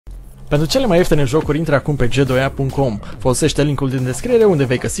Pentru cele mai ieftine jocuri, intră acum pe g2a.com. Folosește linkul din descriere unde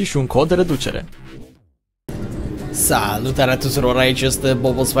vei găsi și un cod de reducere. Salutare tuturor, aici este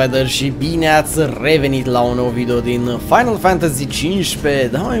Bobospider și bine ați revenit la un nou video din Final Fantasy 15.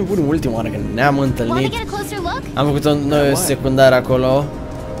 Da, mai bun, ultima oară când ne-am întâlnit. Am făcut o nouă secundară acolo.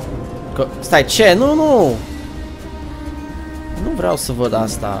 Stai, ce? Nu! Nu vreau să văd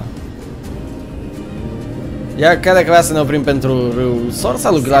asta. Ea crede că vrea să ne oprim pentru râu.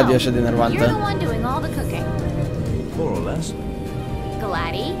 Sorsa lui Gladi așa de nervantă.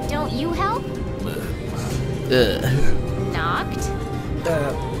 Gladi, don't you help? Knocked?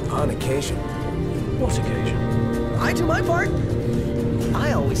 On occasion. What occasion? I do my part.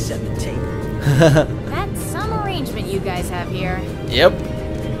 I always set the table. That's some arrangement you guys have here. Yep.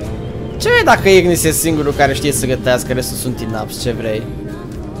 Ce vrei dacă Ignis e singurul care știe să gătească, restul sunt inaps, ce vrei?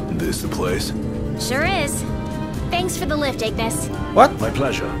 This the place? Sure is. Thanks for the lift, Ignis. What? My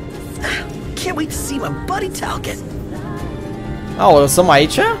pleasure. Can't wait to see my buddy Talcott. O lăsăm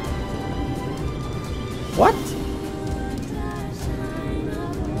aici? What?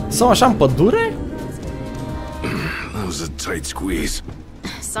 Sunt așa în pădure? That was a tight squeeze.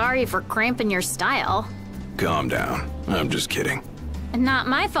 Sorry for cramping your style. Calm down. I'm just kidding. Not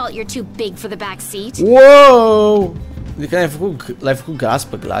my fault you're too big for the back seat. Wow! Adică l-ai făcut gas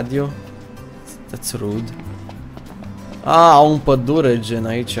pe Gladio? That's rude. Au în pădure gen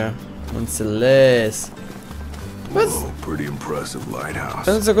aici. Înțeles. Oh, pretty impressive lighthouse.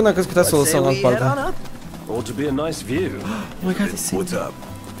 Pentru secundă că putea să o lăsăm în parte. Ought to be a nice view. Oh my god, What's up?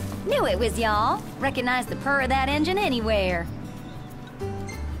 Knew it was y'all. Recognize the purr of that engine anywhere.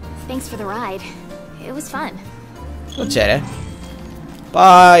 Thanks for the ride. It was fun. Plăcere.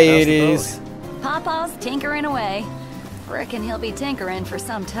 Bye, Iris. Papa's tinkering away. Reckon he'll be tinkering for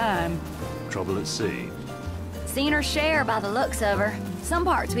some time. Trouble at sea. Seen her share by the looks of her. Some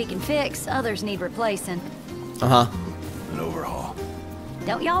parts we can fix, others need replacing. Aha. An overhaul.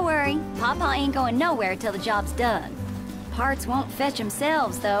 Don't y'all worry. Papa ain't going nowhere till the job's done. Parts won't fetch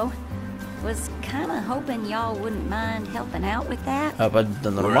themselves, though. Was kinda hoping y'all wouldn't mind helping out with that. But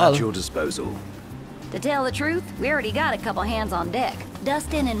the We're normal. at your disposal. To tell the truth, we already got a couple hands on deck.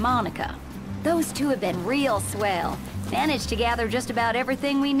 Dustin and Monica. Those two have been real swell. Managed to gather just about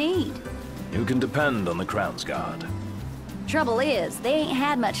everything we need. You can depend on the Crown's Guard. Trouble is, they ain't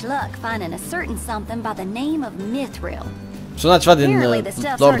had much luck finding a certain something by the name of Mithril. Sună ceva din Apparently the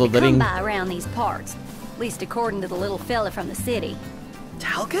stuff's Lord hard of to the come Ring. by around these parts. At least according to the little fella from the city.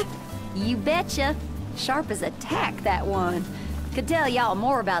 Talcott? You betcha. Sharp as a tack, that one. Could tell y'all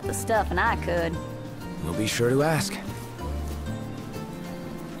more about the stuff than I could. We'll be sure to ask.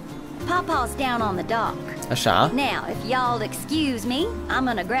 Papa's down on the dock. Așa. Now, if y'all'll excuse me, I'm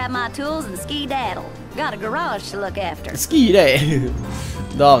gonna grab my tools and ski-daddle. Got a garage to look after. Schire.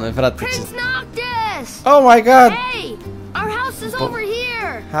 Doamne, frate. Prince Noctis! Oh my god. Hey! Our house is over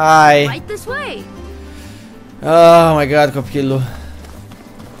here! Hai. Right this way! Oh my god, copilul.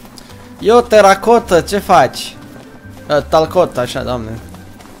 Eu teracotă, ce faci? Talcot, așa, doamne.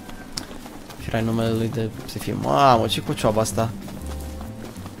 Firai numele lui de să fie. Mamă, ce cu cioaba asta?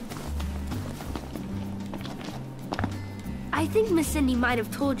 I think Miss Cindy might have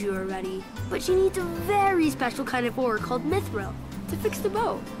told you already, but she needs a very special kind of ore called Mithril to fix the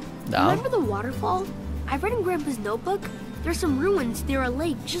boat. Da. Remember the waterfall? I read in Grandpa's notebook. There's some ruins near a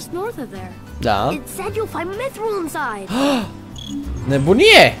lake just north of there. Da. It said you'll find Mithril inside.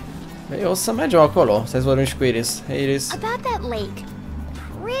 Nebunie! Eu o să mergem acolo. Stai să vorbim și cu Iris. Hey, Iris. About that lake.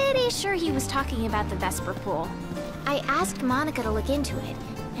 Pretty sure he was talking about the Vesper pool. I asked Monica to look into it,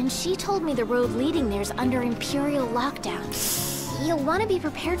 and she told me the road leading there is under Imperial lockdown. You'll want to be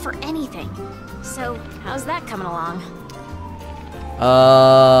prepared for anything. So, how's that coming along?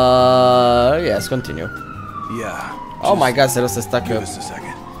 Yes, continue. Yeah. Oh my god, serios să stacă. Give us a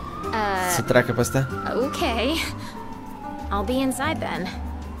second. Să treacă peste. Okay. I'll be inside then.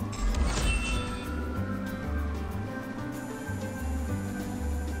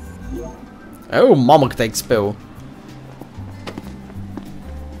 Oh, mamă, cât ai XP-ul.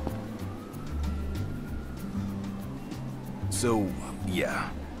 So, yeah.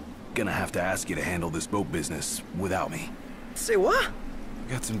 Gonna have to ask you to handle this boat business without me. Say what?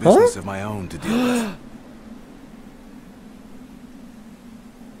 Got some business of my own to deal with.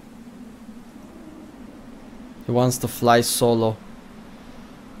 He wants to fly solo.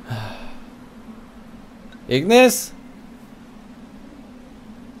 Ignis?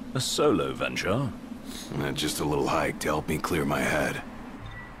 A solo venture? Just a little hike to help me clear my head.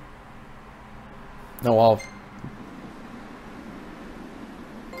 No, wow.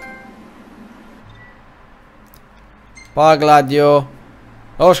 Pa, Gladio.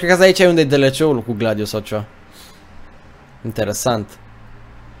 Oh, și cred că aici e unde e DLC-ul cu Gladio sau ceva. Interesant.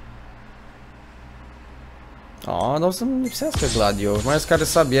 Oh, dar o să-mi lipsească Gladio. Mai ales care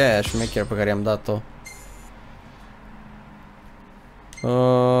sabia aia șmecher pe care i-am dat-o.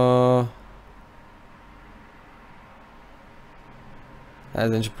 Hai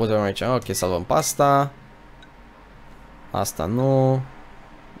de început de aici. Ok, salvăm pe asta. Asta nu.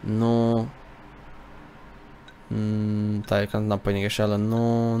 Nu. Tai că înapoi negășeală.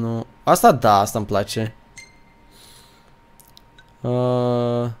 Nu, nu. Asta da, asta îmi place.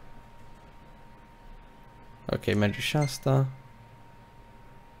 Ok, merge și asta.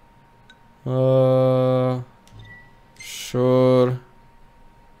 Sure.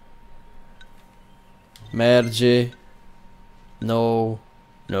 Merge. No.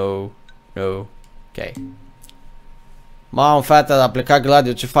 No. No. Ok. Mamă, fata, a plecat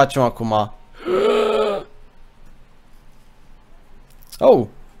Gladio, ce facem acum? Oh!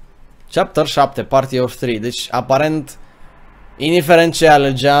 Chapter 7, Party of 3. Deci, aparent, indiferent ce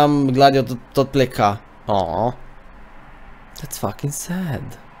alegeam, Gladio tot pleca. Oh. That's fucking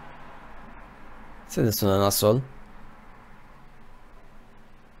sad. Se sună nasol.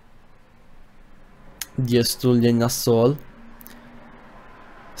 Destul de nasol.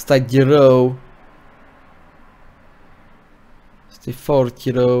 Stai de rău. Stai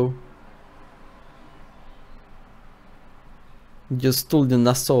foarte rău. Destul de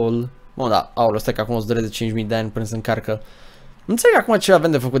nasol. Mă, da, aoleu, stai că acum o să dureze 5000 de ani până se încarcă. Nu înțeleg acum ce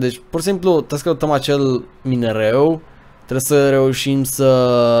avem de făcut, deci pur și simplu trebuie să căutăm acel minereu. Trebuie să reușim să...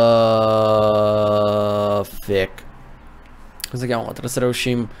 Cum se cheamă? Trebuie să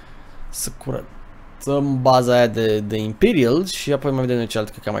reușim să curățăm baza aia de Imperial și apoi mai vedem noi ce alt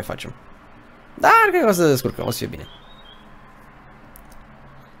că mai facem. Dar cred că o să descurcăm, o să fie bine.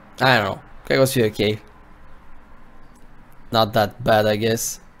 I don't know, cred că o să fie ok. Not that bad, I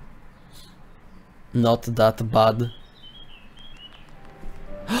guess. Not that bad.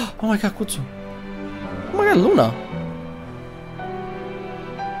 Oh my god, Cuțu! Oh my god, Luna!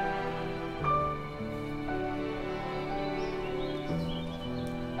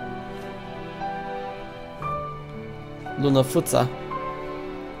 Lunăfuța!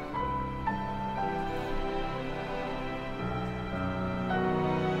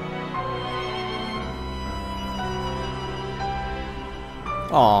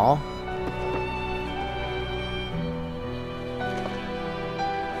 Aww.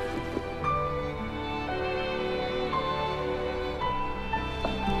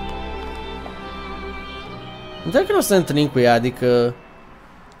 Înțeleg că nu o să ne întâlnim cu ea, adică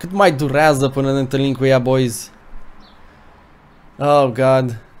cât mai durează până ne întâlnim cu ea, boys. Oh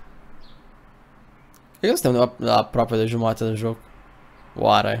god. Cred că suntem la aproape de jumătate de joc.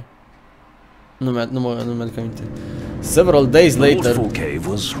 Oare? Nu mi-aduc aminte. Several days later. Cave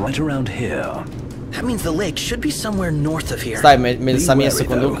was right around here. That means the lake should be somewhere north of here. Stai, mi-a lăsat mie să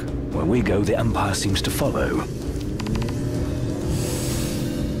conduc. Where we go, the Empire seems to follow.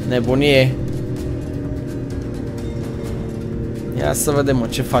 Nebunie. Ia să vedem, mă,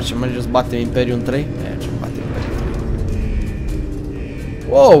 ce facem. Mergem să batem Imperiul 3? Mergem, batem Imperiul 3.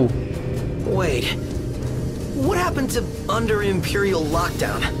 Wow! Wait. What happened to under Imperial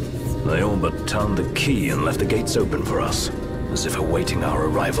lockdown? They all but turned the key and left the gates open for us, as if awaiting our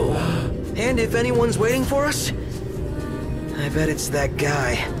arrival. And if anyone's waiting for us, I bet it's that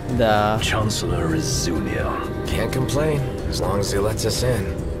guy. Da. Chancellor Izunia. Can't complain, as long as he lets us in.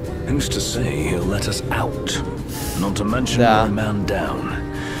 Who's to say he'll let us out? Not to mention Da. we're a man down.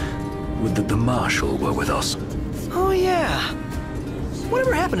 Would that the Marshal were with us. Oh yeah.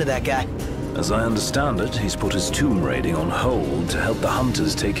 Whatever happened to that guy? As I understand it, he's put his tomb raiding on hold to help the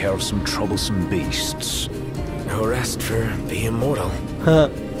hunters take care of some troublesome beasts. No rest for the immortal.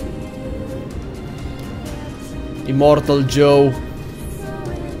 Immortal Joe.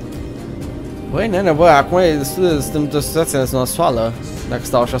 Băi, nene, băi, acum e destul de, suntem într-o situație nasoală, dacă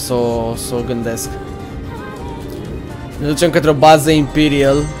stau așa să o gândesc. Ne ducem către o bază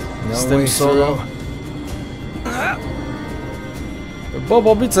Imperial. Suntem solo. Bă,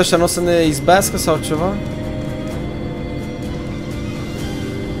 bobiți ăștia nu o să ne izbească sau ceva?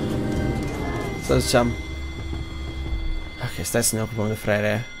 Să ziceam. Ok, stai să ne ocupăm de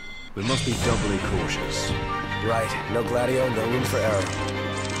fraiere. We must be doubly cautious. Right, no Gladio, no room for error.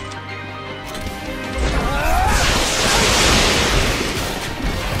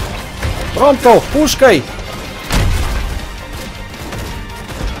 Pronto, pușcă-i!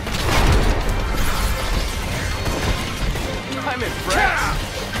 I'm impressed.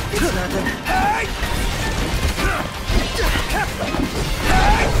 It's nothing.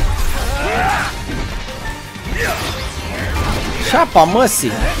 Ceapa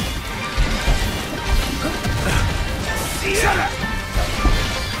măsii!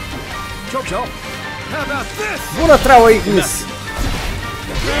 Bună treabă, Ignis!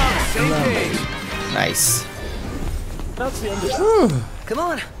 Nice! Come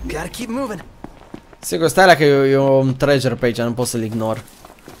on, gotta keep moving. Sigur, stai la că e un treasure pe aici, nu pot să-l ignor.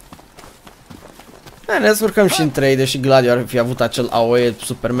 Ne descurcăm și în 3, deși Gladio ar fi avut acel AOE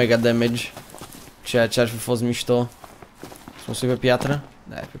super mega damage. Ceea ce ar fi fost mișto. Să mă pe piatră?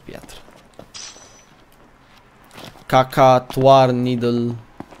 Da, e pe piatră. Cacatoar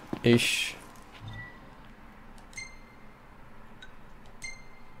needle-ish.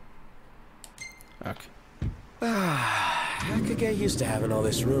 Ok. I could get used to having all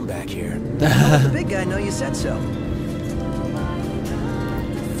this room back here. The big guy know you said so.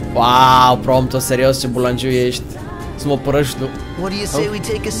 Wow, prompto, serios, ce bulangiu ești. Să mă părăși tu. What do you say we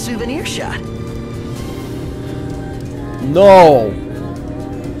take a souvenir shot? No!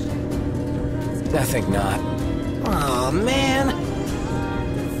 I think not. Oh man.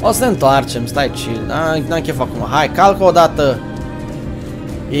 O să ne întoarcem, stai chill. N-am chef acum. Hai, calcă o dată.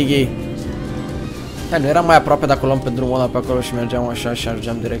 Iggy. Hai, nu eram mai aproape dacă o luăm pe drumul ăla pe acolo și mergeam așa și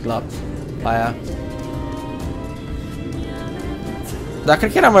ajungeam direct la aia. Dar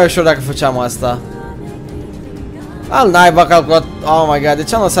cred că era mai ușor dacă făceam asta. Al naiba calculat. Oh my god, de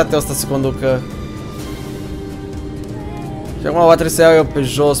ce am lăsat eu asta să conducă? Și acum va trebui să iau eu pe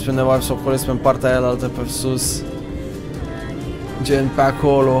jos, pe undeva, să o colesc pe partea aia altă, pe sus. Gen pe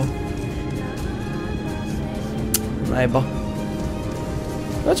acolo. Naiba.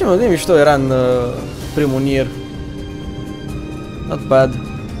 Dar ce de mișto era în primul Nier. Not bad.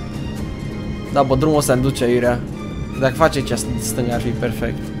 Da, bă, drumul ăsta îmi duce aiurea. Dacă face aici stânga ar fi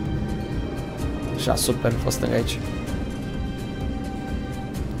perfect. Așa, super, fost stânga aici.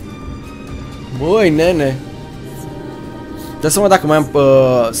 Băi, nene. Trebuie să mă dacă mai am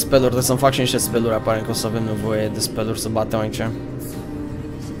spell-uri, trebuie să-mi fac și niște spell-uri, aparent că o să avem nevoie de spell-uri să batem aici.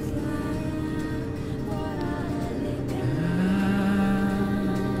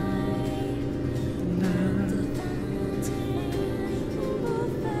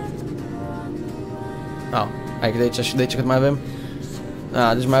 Hai că de aici și de aici cât mai avem?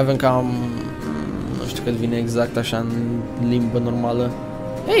 Deci mai avem cam... Nu știu cât vine exact așa în limbă normală.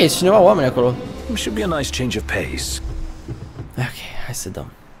 Hei, e cineva oameni acolo. Should be a nice change of pace. Ok, hai să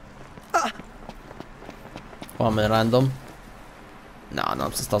dăm. Oameni random.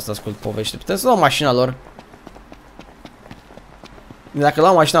 N-am să stau să ascult povești. Putem să luăm mașina lor. Dacă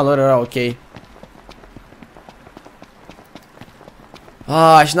luam mașina lor era ok.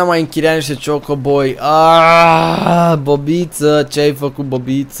 Și n-am mai închiriat niște ciocoboi. Bobiță, ce ai făcut,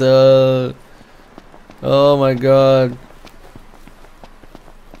 Bobiță? Oh my god.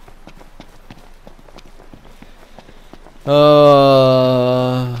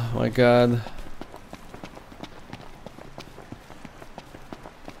 Oh my god.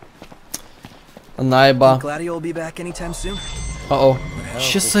 Naiba. Gladio will be back anytime soon. Uh-oh.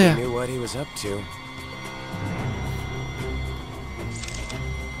 Ce să ia?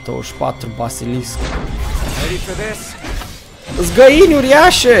 24 basilisc. Zgăini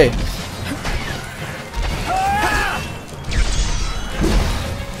uriașe!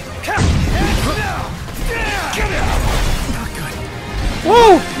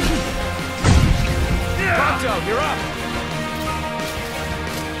 Wow!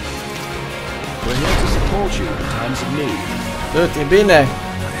 E bine!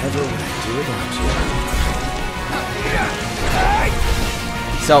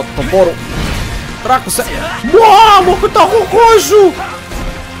 Se iau toporul. Dracu se... Mamă, cât a hocoșul!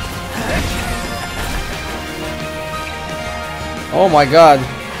 Oh my god!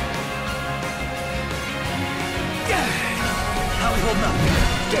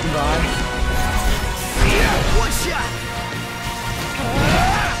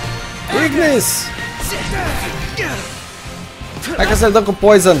 Ignis! Hai că să-l dăm cu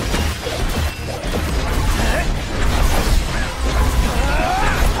poison!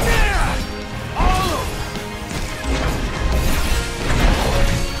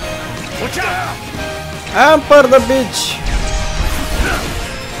 Hamper the bitch!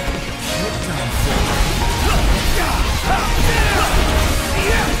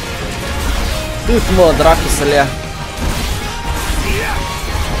 Cât mă, dracu să le ia!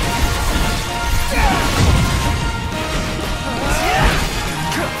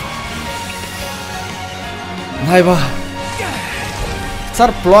 Naiba!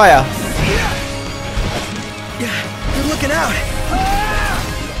 Țar ploaia! You're looking out!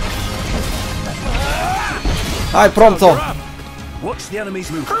 Hai, prompto! Oh,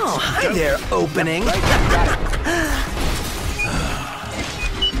 hi there, opening!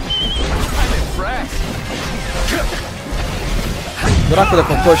 Dracu de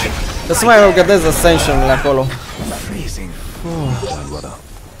cocoși. Trebuie să mai upgradez Ascension-urile acolo. Freezing.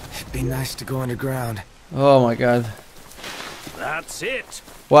 It'd be nice to go underground. Oh my god. That's it.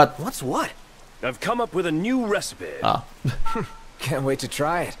 What? What's what? I've come up with a new recipe. Ah. Can't wait to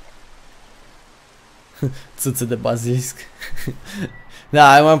try it. Țâțe de bazilisc.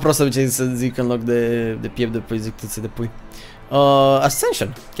 Da, e mai prost să zic în loc de piept de pui, zic țâțe de pui.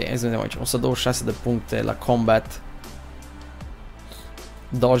 Ascension. Ok, hai să vedem aici. 126 de puncte la combat.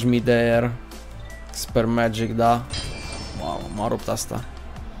 Dodge mid-air. Expert Magic, da. Wow, m-a rupt asta.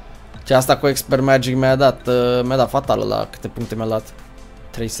 Ce asta cu Expert Magic mi-a dat fatală la câte puncte mi-a dat.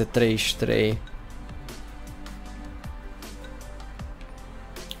 333.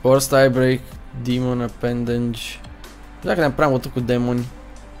 Force Tiebreak, Demon Appendage. Dacă ne-am prea bătut cu demoni.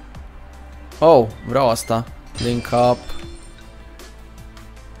 Oh, vreau asta. Link Up.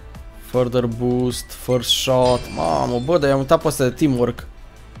 Further Boost, First Shot. Mamă, bă, dar i-am uitat pe astea de Teamwork.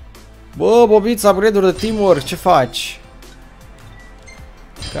 Bă, Bobița, upgrade-uri de Teamwork, ce faci?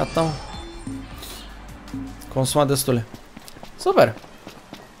 Gata. Consumat destule. Super.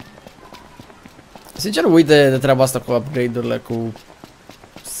 Sincer, uit de treaba asta cu upgrade-urile, cu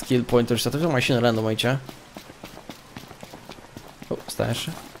skill point-uri și atât. O mașină random aici. Oh, stai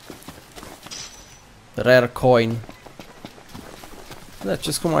așa. Rare coin. Da,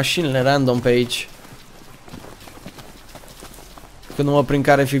 ce-s cu mașinile random pe aici? Când nu mă prind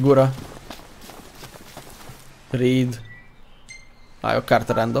care figură. Read. Ai o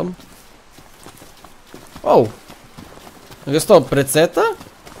carte random. Oh! Am găsit o prețetă?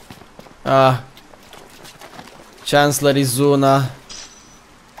 Ah. Chancellor Izuna.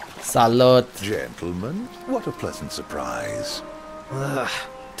 Salut! Gentlemen, what a pleasant surprise.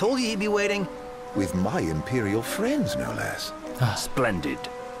 Told you he'd be waiting. With my imperial friends, no less. Splendid.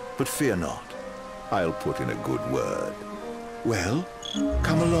 But fear not, I'll put in a good word. Well,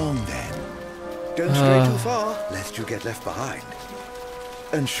 come along then. Don't stray too far, lest you get left behind.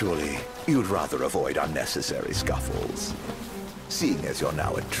 And surely, you'd rather avoid unnecessary scuffles. Seeing as you're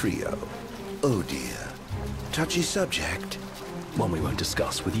now a trio. Oh dear. Touchy subject. One we won't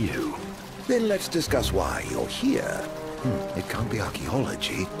discuss with you. Then let's discuss why you're here. It can't be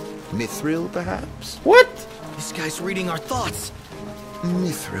archaeology. Mithril, perhaps? What? This guy's reading our thoughts.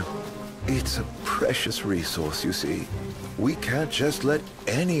 Mithril. It's a precious resource, you see. We can't just let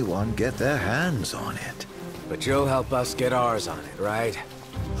anyone get their hands on it. But you'll help us get ours on it, right?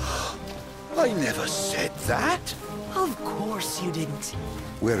 I never said that. Of course you didn't.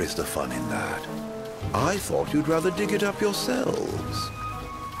 Where is the fun in that? I thought you'd rather dig it up yourselves.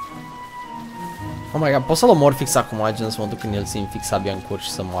 Oh my god, pot să-l omor fix acum, gen să mă duc în el, țin fix sabia în cur și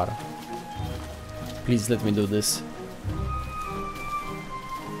să moară. Please let me do this.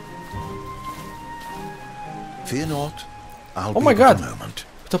 Fear not. I'll Oh be my god! a moment.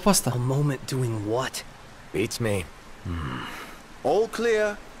 Uite pe asta. A moment doing what? Beats me. All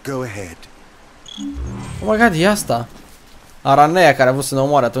clear. Go ahead. Oh my god, e asta. Aranea care a vrut să ne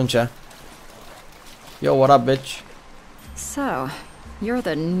omoare atunci. Yo, what up, bitch? So, you're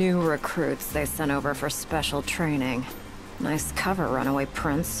the new recruits they sent over for special training. Nice cover, runaway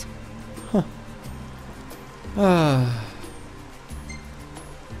prince. Huh.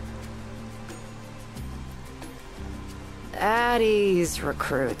 At ease,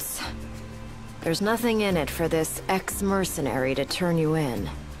 recruits. There's nothing in it for this ex-mercenary to turn you in.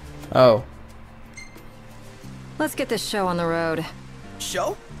 Oh. Let's get this show on the road.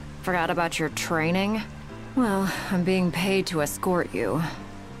 Show? Forgot about your training? Well, I'm being paid to escort you.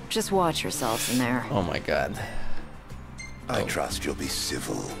 Just watch yourselves in there. Oh my god. I trust you'll be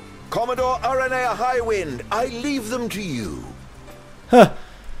civil. Commodore Aranea Highwind, I leave them to you.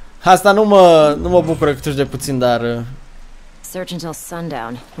 Asta nu mă bucură câtuși de puțin, dar Search until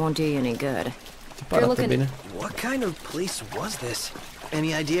sundown. Won't do you any good. tipul arată bine. What kind of place was this?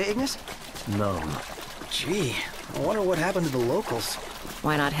 Any idea, Ignis? None. Gee, I wonder what happened to the locals.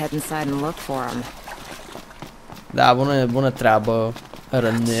 Why not head inside and look for him? Da, bună treabă,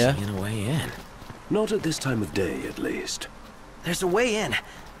 Aranea. Seeing a way in. Not at this time of day, at least. There's a way in.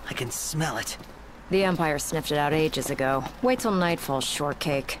 I can smell it. The Empire sniffed it out ages ago. Wait till nightfall,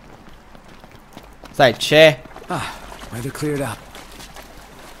 shortcake. Stai, ce? Weather cleared up.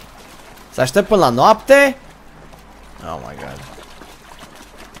 Să aștept până la noapte? Oh my god.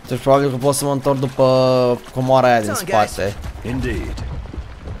 Deci probabil că pot să mă întorc după comoara aia din spate. Indeed.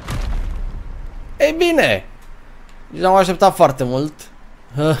 Ei bine! Nici n-am așteptat foarte mult.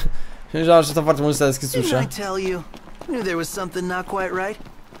 Și nici n-am așteptat foarte mult să deschis Didn't I ușa. tell you? Knew there was something not quite right.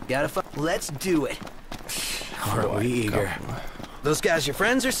 Let's do it. Aren't we eager? Those guys your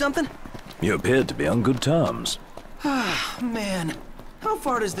friends or something? You appeared to be on good terms. Man, How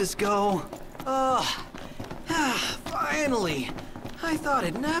far does this go? Finally. I thought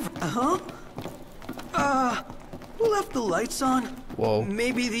it never. Who left the lights on? Wow.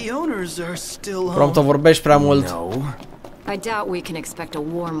 Maybe the owners are still home. Promptă vorbești prea mult. No. I doubt we can expect a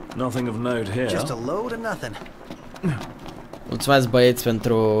warm. Nothing of note here. Just a load of nothing. Mulțumesc băieți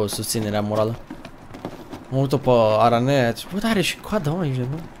pentru susținerea morală. Mă uit-o pe Aranet. Bă, are și coadă, mă, aici,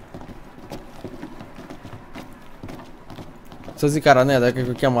 nu? Să zic Aranea, dacă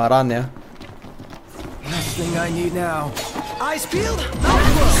o cheamă Aranea.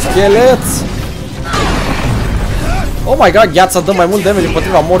 Scheleți! Oh my god, gheața dă mai mult damage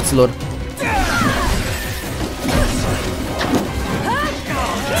împotriva morților.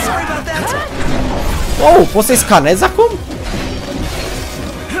 Oh, poți să-i scanezi acum?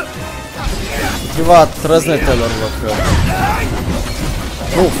 Împotriva trăznetelor, vă că...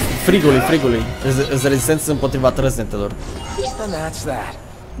 Nu, frigului. Îți rezistență împotriva trăznetelor.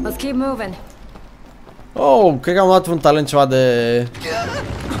 Let's keep moving. Oh, cred că am luat un talent ceva de...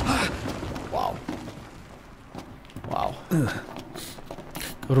 Wow.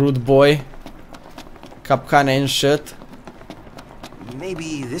 Rude boy. Capcane în shit. Maybe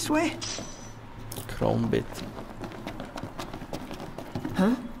this way? Chrome bit.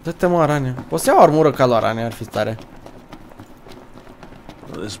 Dă-te mă, Arania. Poți să iau armură ca lui Arania, ar fi tare.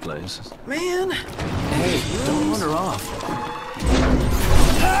 This place. Man! Hey, don't wander off.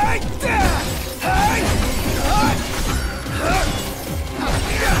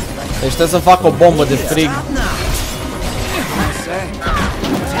 Deci trebuie să fac o bombă de frig.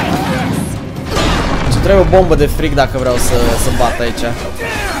 Și trebuie o bombă de frig dacă vreau să bat aici.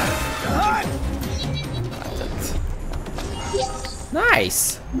 Nice!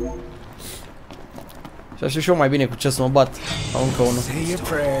 Și așa și eu mai bine cu ce să mă bat. Au încă unul.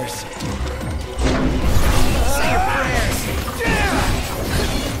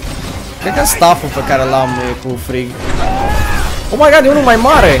 Cred că staff-ul pe care l-am e cu frig. Oh my god, e unul mai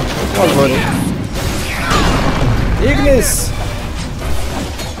mare! Nu-l văd. Ignis!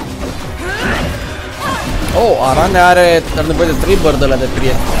 Oh, Arane are nevoie de 3 bărdi ăla de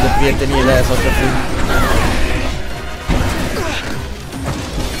prietenie de aia sau de frig.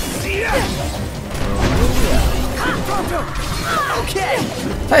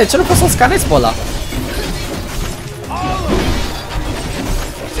 Stai, ce nu poți să-l scanezi pe ăla?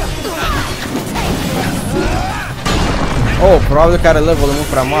 Oh, probabil că are levelul mult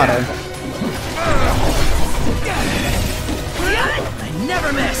prea mare.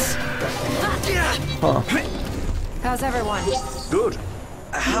 How's everyone? Good.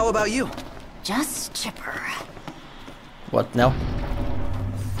 How about you? Just chipper. What now?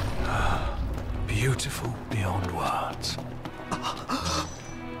 Beautiful beyond words.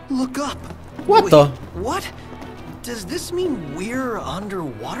 Look up. What the? What? Does this mean we're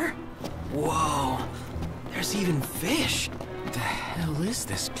underwater? Whoa. There's even fish. The hell is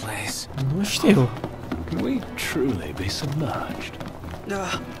this place? Nu știu. Can we truly be submerged?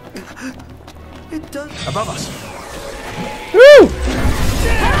 It does. Above us. Woo!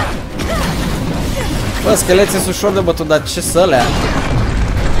 Bă, scheleții sunt ușor de bătut, dar ce să alea?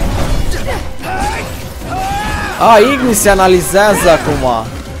 Ignis se analizează acum.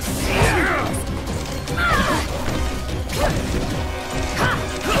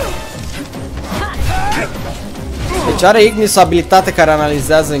 Deci are Ignis o abilitate care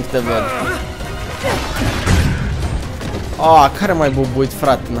analizează în câte văd. Care mai bubuit,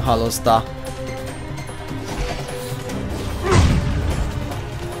 frate, în halul ăsta?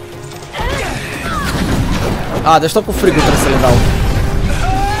 Deci tot cu frigul trebuie să le dau.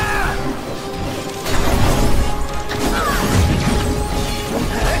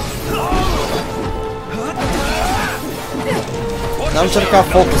 N-am încercat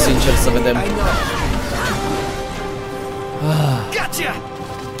focul, sincer, să vedem.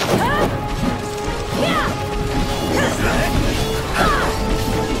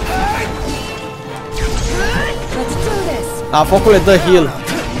 Focul le dă heal.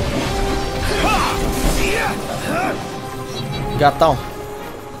 Gata.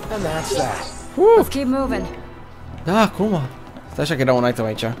 Let's keep moving. Da, acum. Stai așa că era un item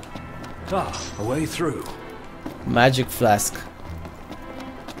aici. A way through. Magic flask.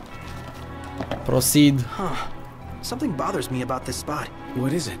 Proceed. Something bothers me about this spot.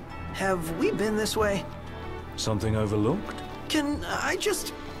 What is it? Have we been this way? Something overlooked? Can I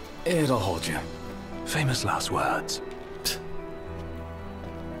just... It'll hold you. Famous last words.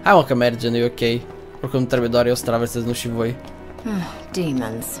 Hai mă că merge, nu e ok. Oricum trebuie doar eu să traversez, nu și voi.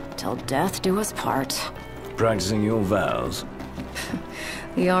 Demons, till death do us part. Practicing your vows?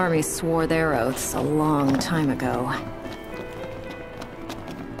 The army swore their oaths a long time ago.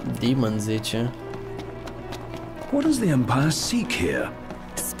 Demon zice. What does the Empire seek here?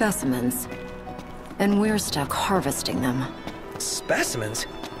 Specimens. And we're stuck harvesting them. Specimens?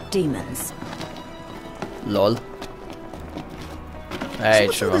 Demons. Lol. So Aici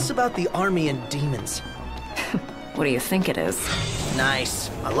what's all ceva. this about the army and demons? What do you think it is? Nice.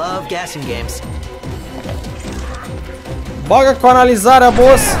 I love guessing games. Bagă cu analizarea,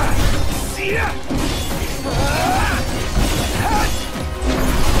 boss!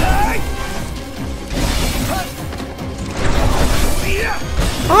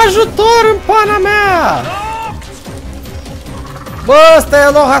 Ajutor în pana mea! Bă, ăsta e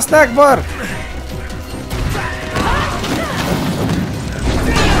Aloha Snack Bar!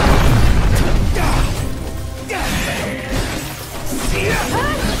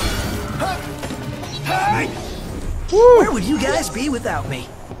 Where would you guys be without me?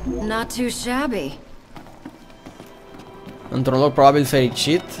 Not too shabby. Într-un loc probabil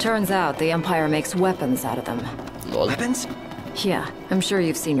fericit. Turns out the Empire makes weapons out of them. Lol. Weapons? Yeah, I'm sure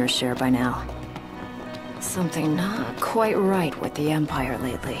you've seen your share by now. Something not quite right with the Empire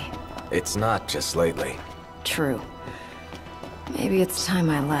lately. It's not just lately. True. Maybe it's time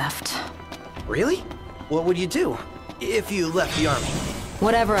I left. Really? What would you do if you left the army?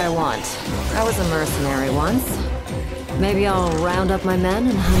 Whatever I want. I was a mercenary once. Maybe I'll round up my men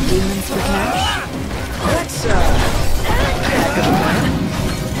and hunt demons for cash. That's, heck of a plan.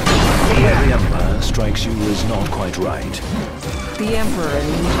 Where the Empire strikes you is not quite right. The Emperor and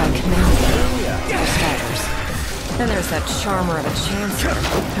new High Commander, for starters. Then there's that charmer of a Chancellor.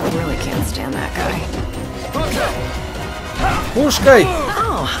 I really can't stand that guy. Pușcă-i!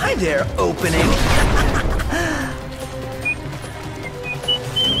 Oh, hi there, opening.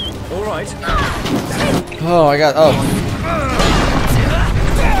 All right. Oh my god, oh.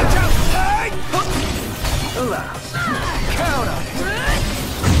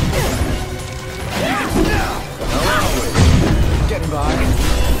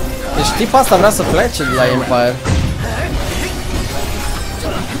 Deci tipul asta vrea să plece de la Empire.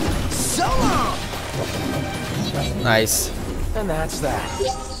 Nice. And that's that.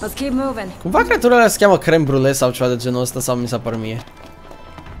 Let's keep moving. Cumva creaturile alea se cheamă creme brulee sau ceva de genul ăsta, sau mi s-a părut mie.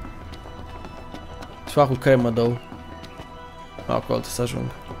 Ceva cu cremă două. Acolo trebuie să ajung.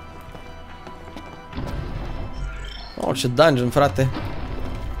 Oh, ce dungeon, frate.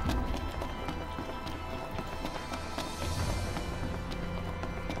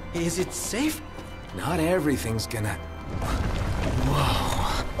 Is it safe? Not everything's gonna...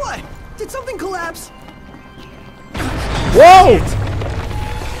 Whoa. What? Did something collapse? Wow!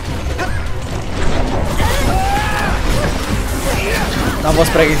 N-am fost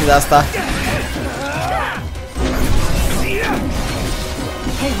pregătit de asta.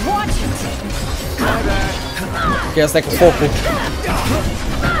 Ok, asta e cu focul.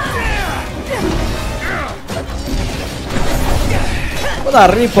 Bă,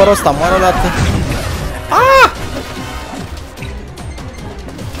 dar Reaper-ul ăsta moare odată. Ah!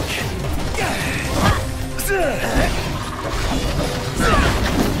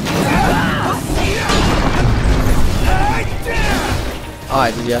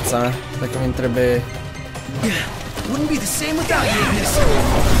 Hai de viața mea, dacă mi trebuie... Wouldn't be the same without you, Ignis.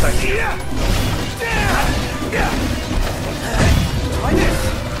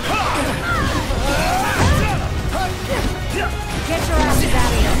 Get your asses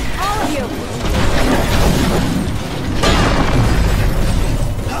out of here, all of you!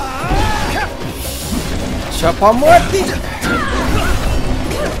 Ceapa morții!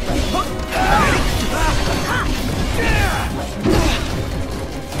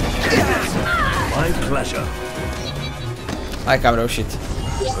 My pleasure. Hai că am reușit.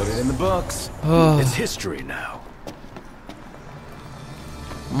 Put it in the books. It's history now.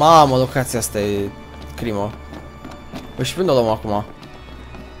 Mamă, locația asta e crimă. Păi și unde o luăm acum?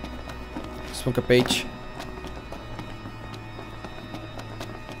 Spun că pe aici.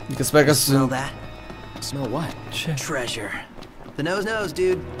 Adică sper că Smell sunt... that? Smell what? Ce? Treasure. The nose knows,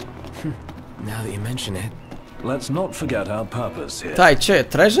 dude. Now that you mention it. Let's not forget our purpose here. Tai, ce?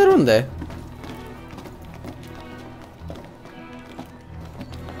 Treasure unde?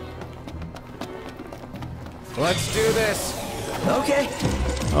 Let's do this. Okay.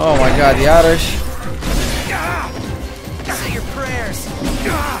 Oh my god, iarăși. Say your prayers.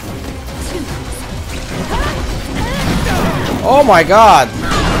 Oh my god!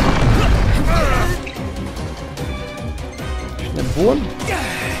 Nebun?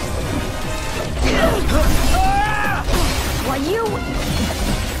 Well, you...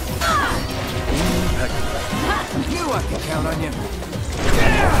 Knew I could count on you.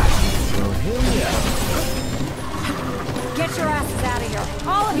 Get your asses out of here.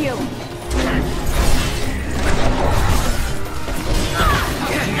 All of you.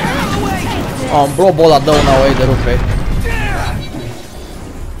 Blobul ăla dă înapoi de rupe.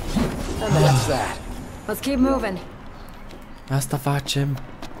 Let's keep moving. Asta facem.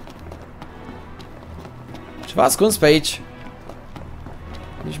 Ceva ascuns pe aici.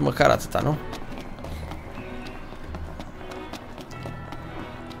 Nici măcar atâta, nu?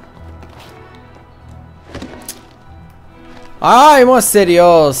 Ai, mă,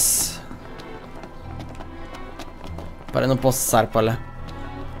 serios! Pare nu pot să sar pe alea.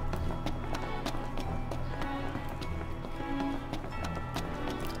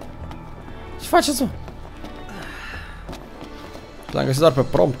 Ce faceți, mă? L-am găsit doar pe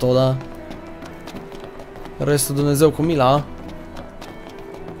promptul, dar restul Dumnezeu cu mila.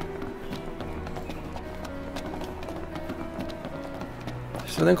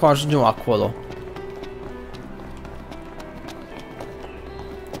 Și să vedem cum ajungem acolo.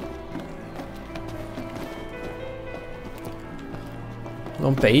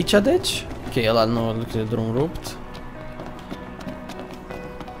 Luăm pe aici, deci? Ok, ăla nu e drum rupt.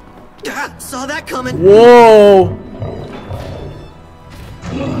 Saw that coming. Wow!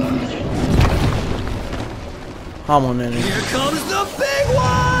 Come on, nene. Here comes the big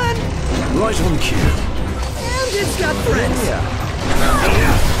one! Right on cue. And it's got friends.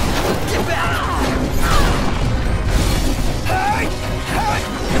 Get back!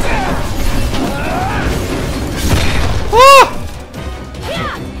 Ah!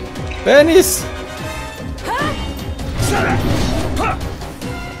 Penis!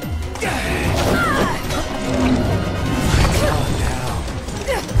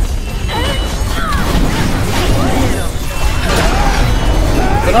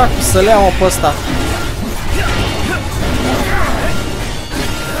 Dracu, să le iau pe ăsta.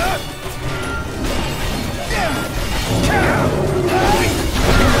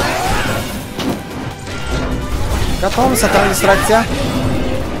 Gata, om, s-a tras distracția.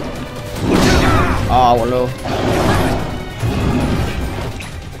 Aoleu.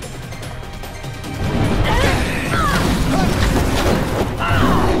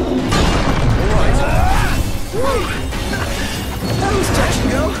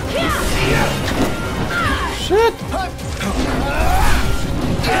 Shit!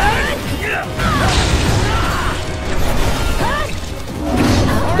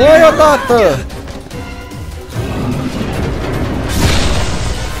 Dă-i odată!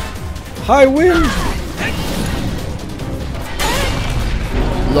 Hai, win!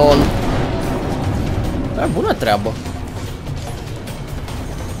 LOL. E bună treabă.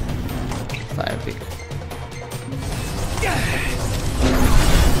 Stai un pic.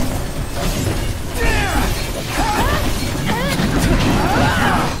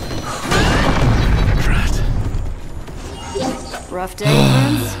 Rough day,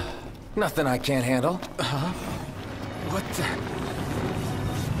 friends? Nothing I can't handle. What the?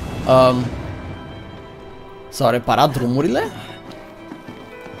 S-au reparat drumurile?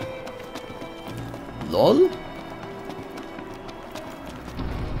 LOL?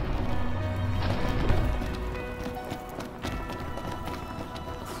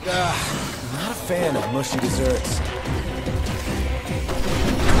 Not a fan of mushy desserts.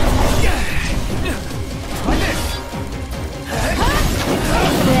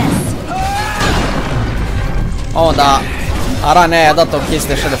 Oh, da. Arane aia a dat o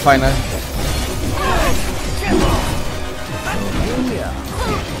chestie așa de faină.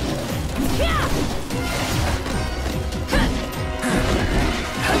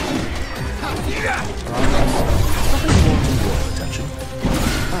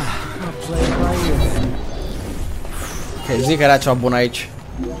 Ok, zic că era ceva bun aici.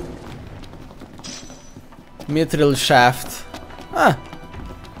 Mithril shaft. Ah,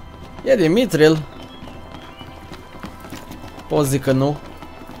 e de mithril. Pot zic că nu.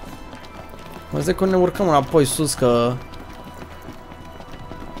 Mă zic că ne urcăm înapoi sus, că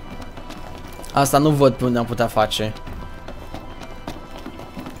asta nu văd pe unde am putea face.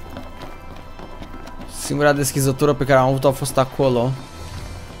 Singura deschizătură pe care am avut-o a fost acolo.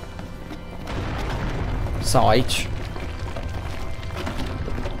 Sau aici.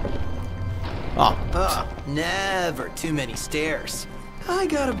 Ah. Never too many stairs. I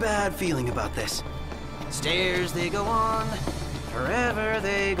got a bad feeling about this. Stairs, they go on. Forever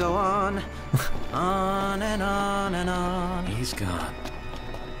they go on. On and on and on. He's gone.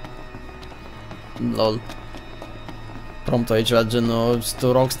 LOL. Promptul aici la genul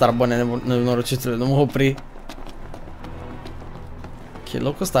tu Rockstar, bă, nenorocitule, nu mă opri. Ok,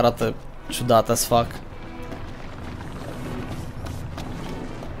 locul ăsta arată ciudat as fuck.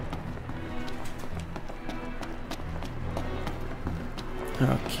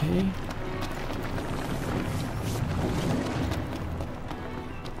 Ok.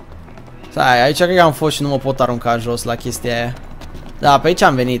 Stai, aici cred că am fost și nu mă pot arunca jos la chestia aia. Da, pe aici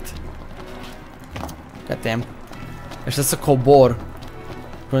am venit. Catem. Ăștia să cobor.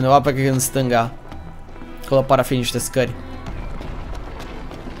 Pe undeva pe în stânga. Acolo par a fi niște scări.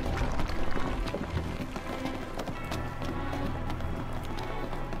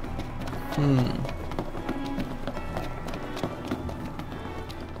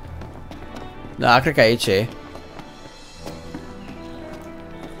 Da, cred că aici e.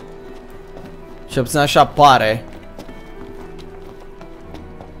 Și puțin așa pare.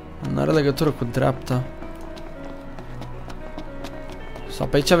 Nu are legătură cu dreapta. Sau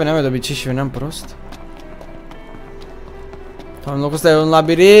pe aici veneam eu de obicei și veneam prost? În locul ăsta e un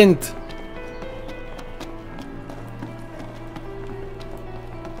labirint.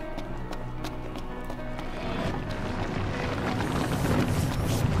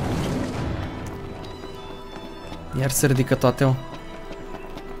 Iar se ridică toate, o.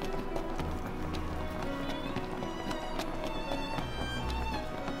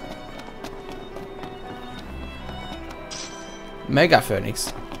 Mega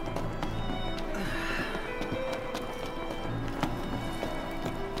Phoenix.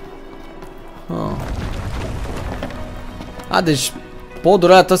 Oh. A, deci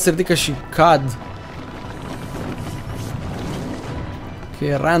podul ăla tot se ridică și cad. Că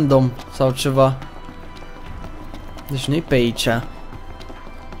e random sau ceva. Deci nu-i pe aici.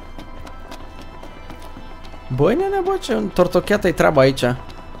 Băi, nene, bă, ce tortocheată-i treaba aici. Unde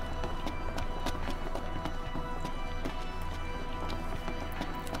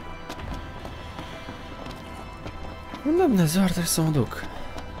Dumnezeu ar trebui să mă duc?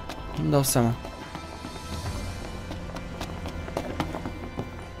 Nu-mi dau seama.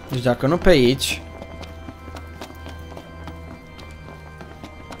 Deci dacă nu pe aici...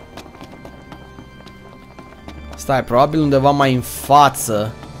 Stai, probabil undeva mai în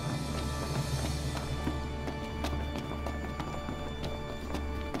față.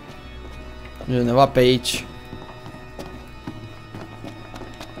 E undeva pe aici.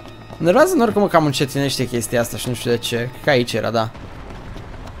 Nervează în oricum că cam încetinește chestia asta și nu știu de ce. Cred că aici era, da.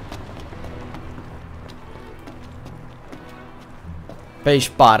 Pe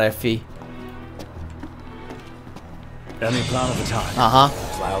aici pare fi. Aha.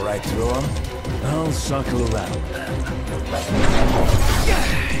 I'll circle around.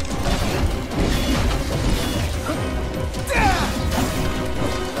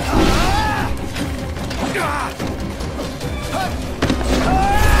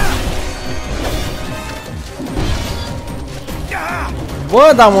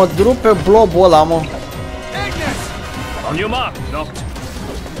 Bă, dar mă drupe blobul ăla, mă. On your mark, knocked.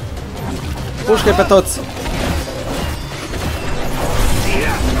 Pușcă pe toți.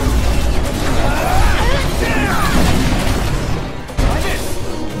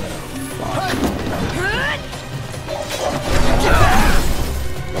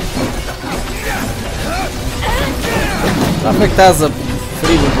 Afectează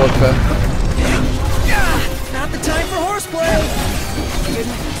frigul, văd că... Not the time for horseplay.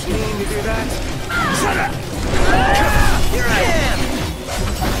 Didn't mean to do that. Here I am.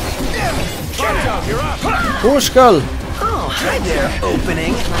 You're up. Pușcă-l! Oh, hi there,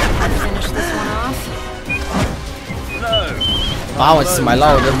 opening. Finish this one off. Mamă, ce se mai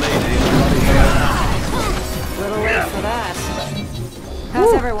laudă. Little late for that.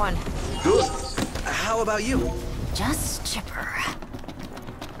 How's everyone? Good. How about you? Just chipper.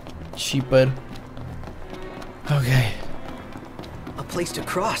 Cheaper. Okay. A place to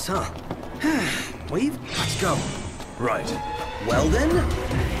cross, huh? We've... Let's go. Right. Well then,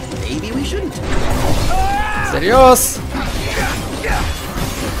 maybe we shouldn't. Serios?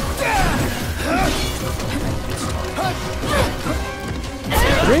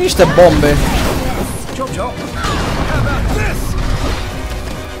 Vrei niște bombe.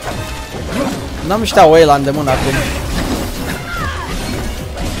 N-am niște away la îndemână acum.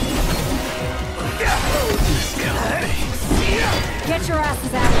 Get your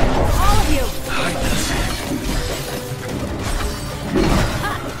asses out of here, all of you!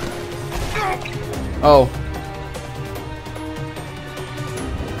 Oh.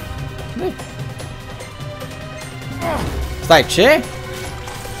 Stai, ce?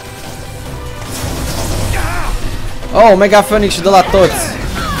 Oh, Mega Phoenix și de la toți.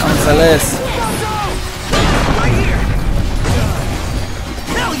 Am înțeles.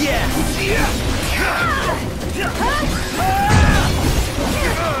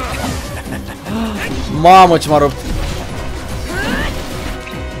 Mamă, ce m-a rupt.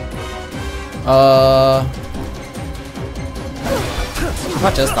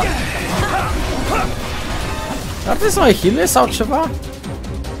 Face asta. Ar trebui să mai heal sau ceva?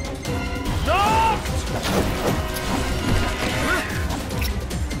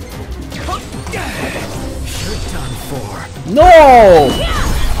 No!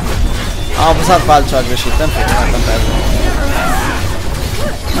 Am apăsat pe altceva greșit, în fine, mai contează.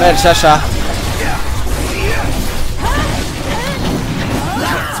 Mergi așa.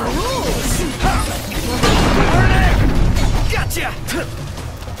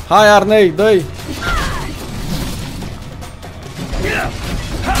 Hai Arnei, dă-i!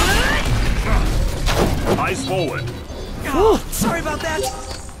 Eyes forward. Sorry about that.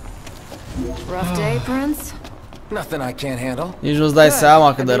 Rough day, Prince? Nothing I can't handle. Nici nu-ți dai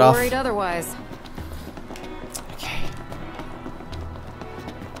seama cât de I'd be rough. worried otherwise.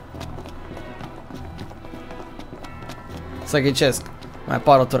 Să ghicesc. Mai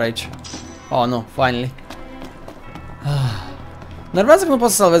apar o tură aici. Oh, nu, finally. Nervează că nu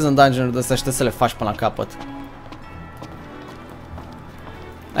poți să salvezi în dungeon-uri de astea și să le faci până la capăt.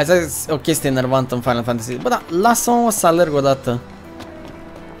 Asta e o chestie enervantă în Final Fantasy. Bă, da, lasă-mă să alerg odată.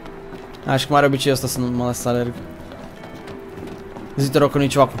 Și cum are obiceiul ăsta să nu mă las să alerg. Zi te rog că nu e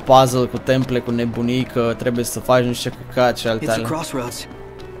ceva cu puzzle, cu temple, cu nebunii, că trebuie să faci niște căcat și alte ale.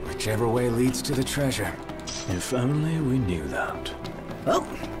 Whichever way leads to the treasure. If only we knew that. Well,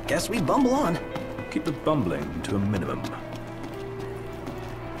 guess we bumble on. Keep the bumbling to a minimum.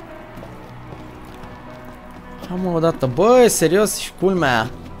 Am o dată, băi, serios și culmea.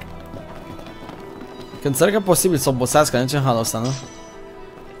 Că înțeleg că e posibil să obosească nici în halul ăsta, nu?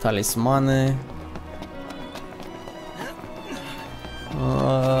 Talismane.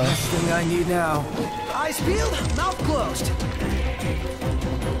 Last thing I need now. Eyes peeled, mouth closed.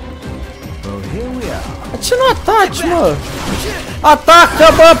 Well, here we are. Ce nu ataci, mă?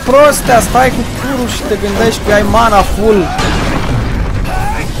 Atacă, bă, prostea! Stai cu curul și te gândești că ai mana full.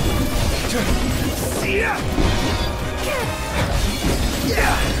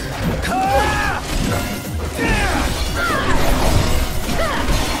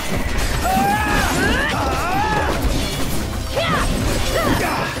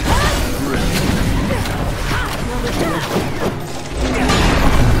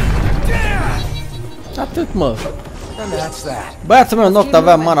 Atât, mă. Băiatul meu Noct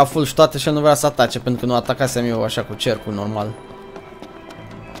avea mana full și toate și el nu vrea să atace pentru că nu atacasem eu așa cu cercul normal.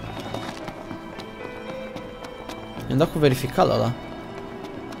 I-am dat cu verificalul ăla.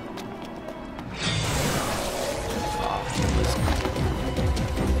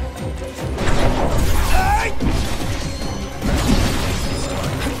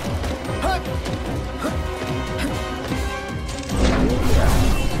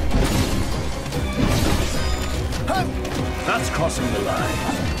 That's crossing the line.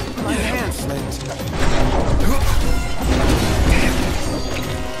 My hand slipped.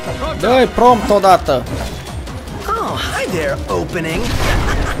 Dă-i prompt odată. Oh, hi there, opening.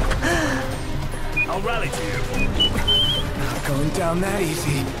 I'll rally to you. Not going down that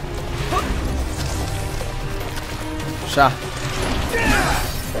easy. Așa.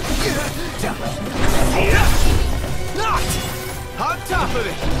 Knocked! On top of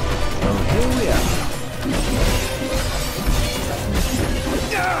it! Well, here we are.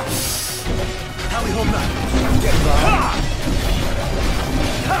 How we holding up? Getting by.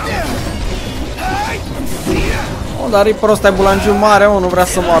 O, dar e prost, ai bulangiu mare, mă, nu vrea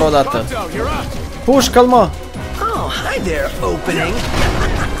să moară odată. Pușcă-l, mă! Oh, hi there, opening.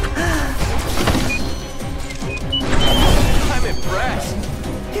 I'm impressed.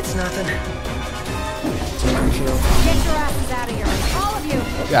 It's nothing. Get your asses out of here, all of you.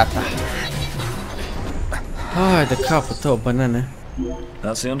 Gata. Hai de capul tău, bănene.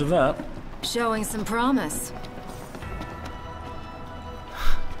 That's the end of that. Showing some promise.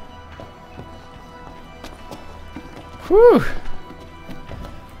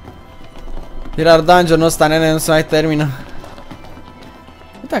 Iar dungeon-ul ăsta, nene, nu se mai termină.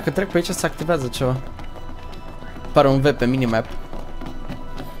 Uite, dacă trec pe aici se activează ceva. Pare un V pe minimap.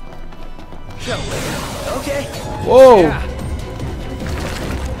 Okay. Wow!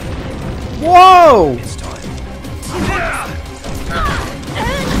 Wow!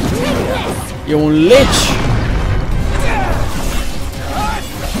 E un lich!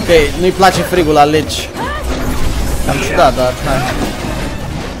 Ok, nu-i place frigul la lich. Am ciudat, dar hai.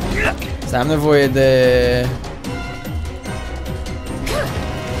 Să am nevoie de...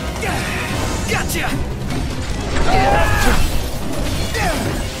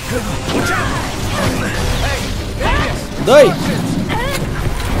 Dă-i!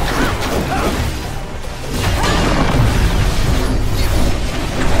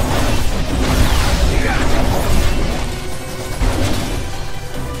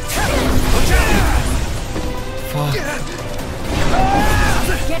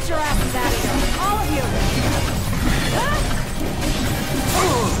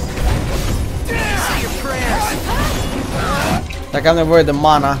 Dacă am nevoie de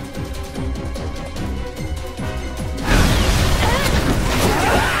mana.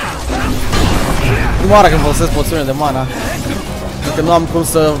 Nu oară când folosesc poțiune de mana. Adică nu am cum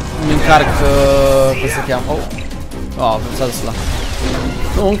să-mi încarc, cum se cheamă. Oh, s-a dus la.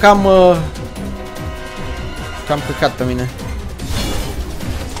 Nu, încă am căcat pe mine.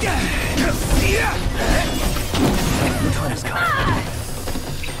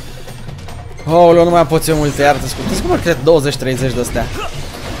 Oh, nu mai am poțiune multe, iar te scurt. Cum cred 20-30 de astea.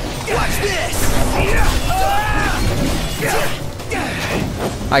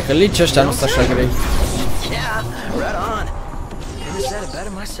 Hai că lici ăștia nu sunt așa grei.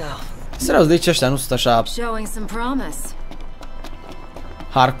 Serios, lici ăștia nu sunt așa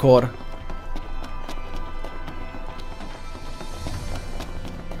hardcore.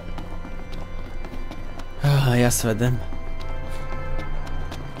 Ia să vedem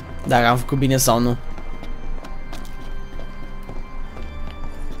dacă am făcut bine sau nu.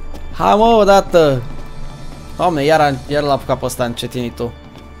 Hai mă, odată! Doamne, iar l-a apucat pe ăsta încetinitul.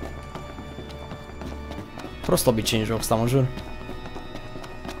 Prost obicei în joc ăsta, mă jur.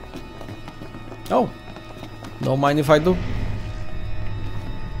 Oh! Don't mind if I do.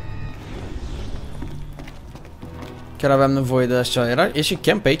 Chiar aveam nevoie de așa. E și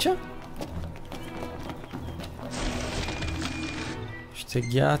camp aici? Niște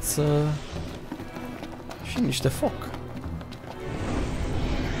gheață. Și niște foc.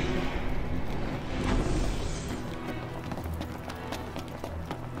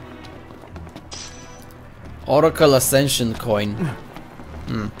 Oracle Ascension Coin.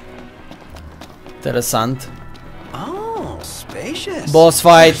 Interesant. Oh, spacious. Boss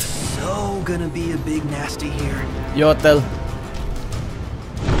fight. So gonna be a big nasty here. Iotel.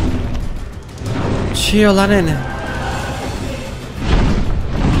 Ce e ăla, nene?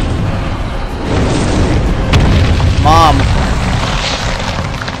 Mamă.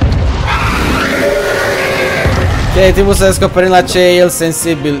 Ok, e timpul să descoperim la ce e el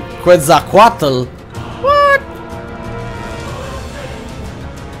sensibil. Quetzalcoatl. What?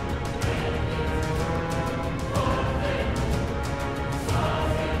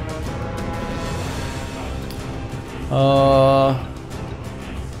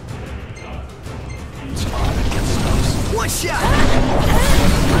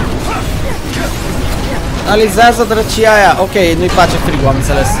 Analizează drăcia aia. Ok, nu-i place frigul, am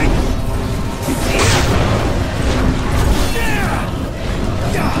înțeles.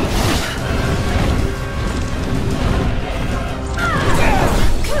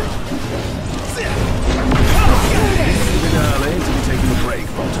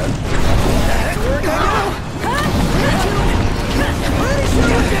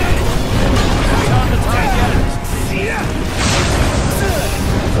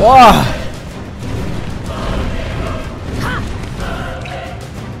 Wow!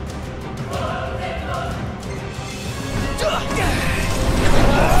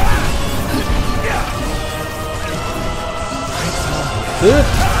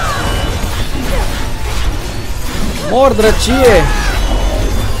 Mor, drăcie!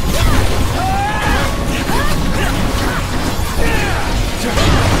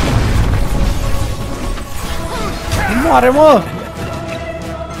 Moare, mă!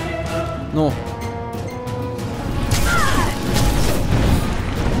 Nu.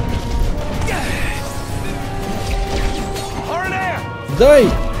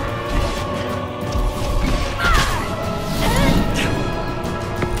 Dă-i!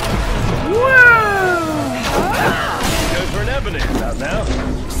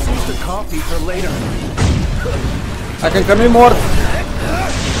 Dacă încă nu-i mort.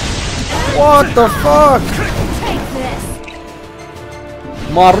 What the fuck?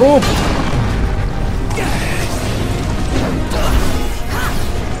 M-a rupt.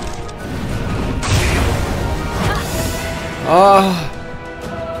 Ah.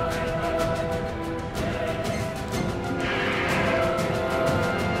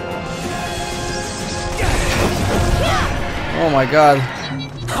 Oh my god.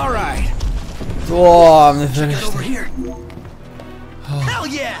 All right. Doamne ferește.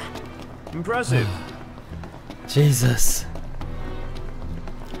 Hell yeah. Impressive. Jesus.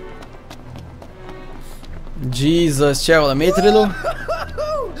 Jesus, ce ăla metrelu?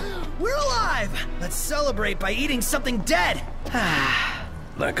 We're alive. Let's celebrate by eating something dead.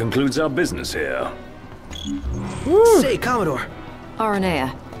 That concludes our business here. Say, Commodore.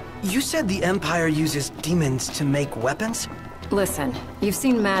 Aranea, You said the Empire uses demons to make weapons? listen. You've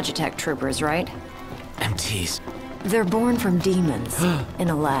seen Magitech troopers, right? MTs. They're born from demons in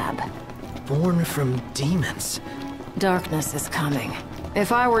a lab. Born from demons. Darkness is coming.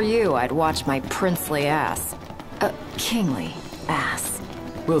 If I were you, I'd watch my princely ass. Kingly. ass.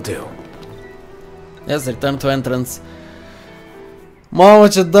 Will do. Yes, return to entrance. Mamă,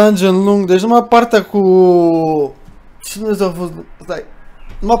 ce dungeon lung. Deci numai partea cu... Ce Dumnezeu a fost... Stai.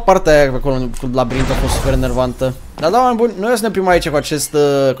 Numai partea aia acolo cu labirint a fost super enervantă. Dar da, oameni buni, noi o să ne oprim aici cu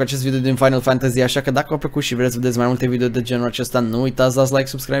acest video din Final Fantasy, așa că dacă v-a plăcut și vreți să vedeți mai multe video de genul acesta, nu uitați, dați like,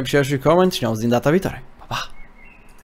 subscribe, share și comment și ne auzim data viitoare.